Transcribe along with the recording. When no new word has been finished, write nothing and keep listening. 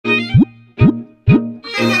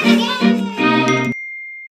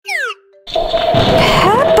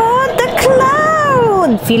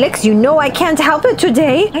Felix, you know I can't help it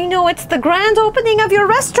today. I know it's the grand opening of your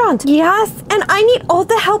restaurant. Yes, and I need all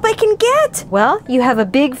the help I can get. Well, you have a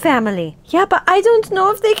big family. Yeah, but I don't know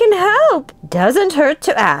if they can help. Doesn't hurt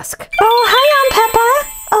to ask. Oh, hi, Aunt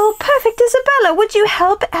Pepa. Oh, perfect, Isabela. Would you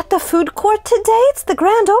help at the food court today? It's the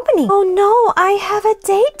grand opening. Oh, no, I have a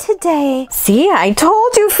date today. See, I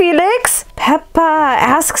told you, Felix. Pepa,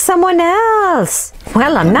 ask someone else.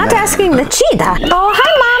 Well, I'm not asking the cheetah. Oh,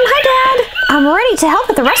 hi, Mom. Hi, Dad. I'm ready to help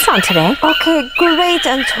at the restaurant today. Okay, great,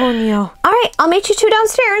 Antonio. All right, I'll meet you two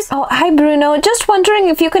downstairs. Oh, hi, Bruno. Just wondering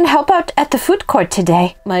if you can help out at the food court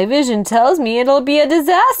today. My vision tells me it'll be a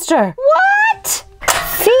disaster. What?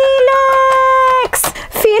 Felix!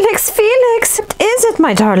 Felix! Is it,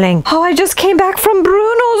 my darling? Oh, I just came back from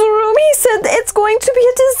Bruno's room. He said it's going to be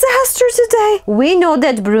a disaster today. We know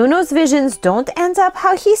that Bruno's visions don't end up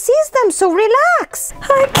how he sees them, so relax.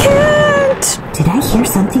 I can't. Did I hear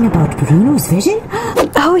something about Bruno's vision?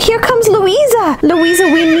 Oh, here comes Luisa. Luisa,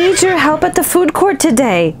 we need your help at the food court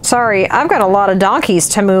today. Sorry, I've got a lot of donkeys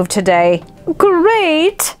to move today.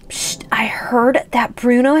 Great. Shh, I heard that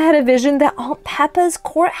Bruno had a vision that Aunt Pepa's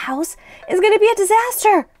courthouse is going to be a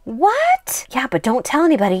disaster. What? Yeah, but don't tell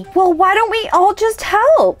anybody. Well, why don't we all just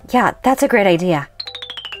help? Yeah, that's a great idea.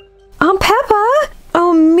 Aunt Pepa?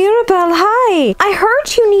 Oh, Mirabel, hi. I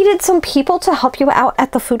heard you needed some people to help you out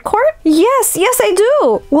at the food court. Yes, I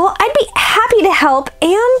do. Well, I'd be happy to help.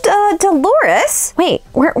 And Delores. Wait,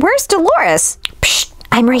 where's Delores? Psst,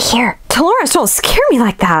 I'm right here. Delores, don't scare me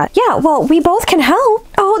like that. Yeah, well, we both can help.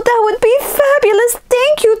 Oh, that would be fabulous.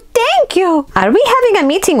 Thank you. Are we having a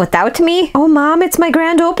meeting without me? Oh, Mom, it's my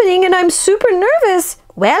grand opening and I'm super nervous.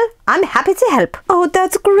 Well, I'm happy to help. Oh,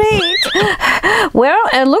 that's great. Well,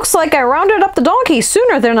 it looks like I rounded up the donkey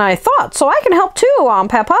sooner than I thought, so I can help too,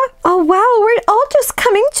 Aunt Pepa. Oh, wow, we're all just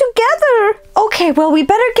coming together. Okay, well, we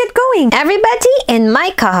better get going. Everybody in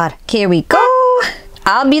my car. Here we go.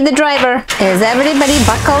 I'll be the driver. Is everybody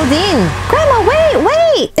buckled in? Grandma,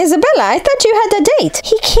 wait! Isabela, I thought you had a date.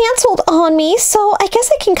 He canceled on me, so I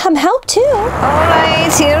guess I can come help too. All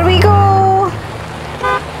right, here we go.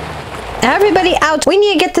 Everybody out. We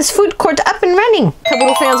need to get this food court up and running.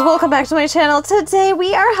 Caboodle fans, welcome back to my channel. Today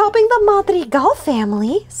we are helping the Madrigal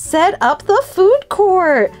family set up the food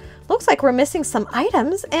court. Looks like we're missing some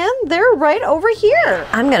items and they're right over here.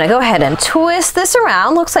 I'm gonna go ahead and twist this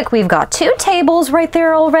around. Looks like we've got 2 tables right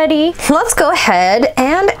there already. Let's go ahead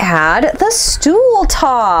and add the stool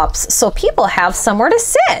tops so people have somewhere to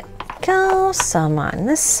sit. Go some on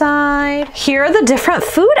this side. Here are the different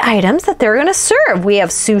food items that they're gonna serve. We have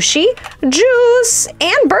sushi, juice,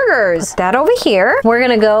 and burgers. Put that over here. We're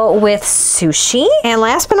gonna go with sushi, and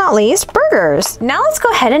last but not least, burgers. Now let's go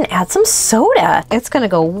ahead and add some soda. It's gonna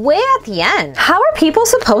go way at the end. How are people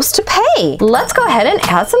supposed to pay? Let's go ahead and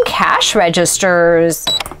add some cash registers.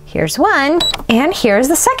 Here's one, and here's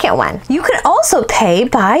the second one. You can also pay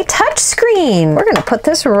by touchscreen. We're gonna put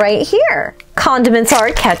this right here. Condiments are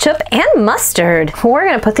ketchup and mustard. We're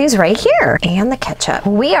gonna put these right here, and the ketchup.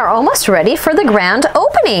 We are almost ready for the grand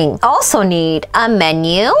opening. Also need a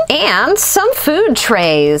menu and some food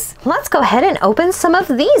trays. Let's go ahead and open some of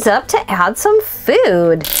these up to add some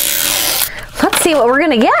food. Let's see what we're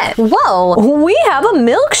gonna get. Whoa, we have a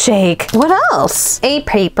milkshake. What else? A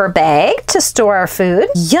paper bag to store our food.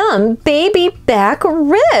 Yum, baby back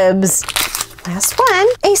ribs. Last one,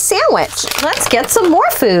 a sandwich. Let's get some more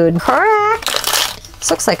food. Correct.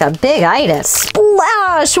 This looks like a big item.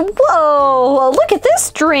 Splash, whoa, look at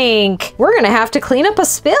this drink. We're gonna have to clean up a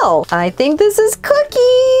spill. I think this is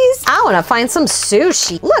cookies. I wanna find some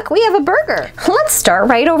sushi. Look, we have a burger. Let's start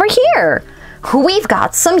right over here. We've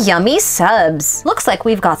got some yummy subs. Looks like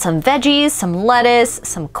we've got some veggies, some lettuce,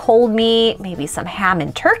 some cold meat, maybe some ham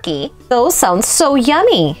and turkey. Those sound so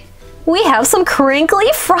yummy. We have some crinkly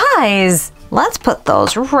fries. Let's put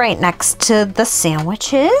those right next to the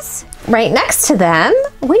sandwiches. Right next to them,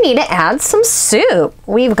 we need to add some soup.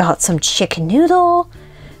 We've got some chicken noodle,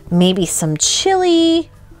 maybe some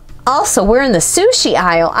chili. Also, we're in the sushi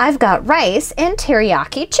aisle. I've got rice and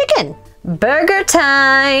teriyaki chicken. Burger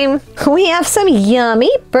time! We have some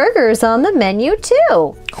yummy burgers on the menu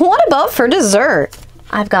too. What about for dessert?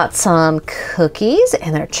 I've got some cookies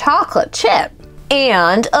and they're chocolate chip.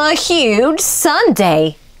 And a huge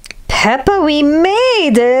sundae. Pepa, we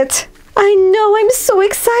made it! I know, I'm so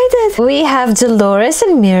excited. We have Delores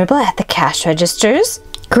and Mirabel at the cash registers.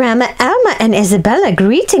 Grandma Alma and Isabela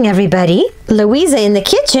greeting everybody. Luisa in the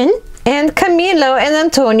kitchen. And Camilo and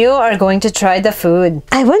Antonio are going to try the food.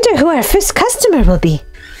 I wonder who our first customer will be.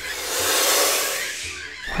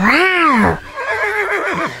 Rawr.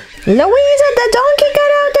 Luisa, the donkey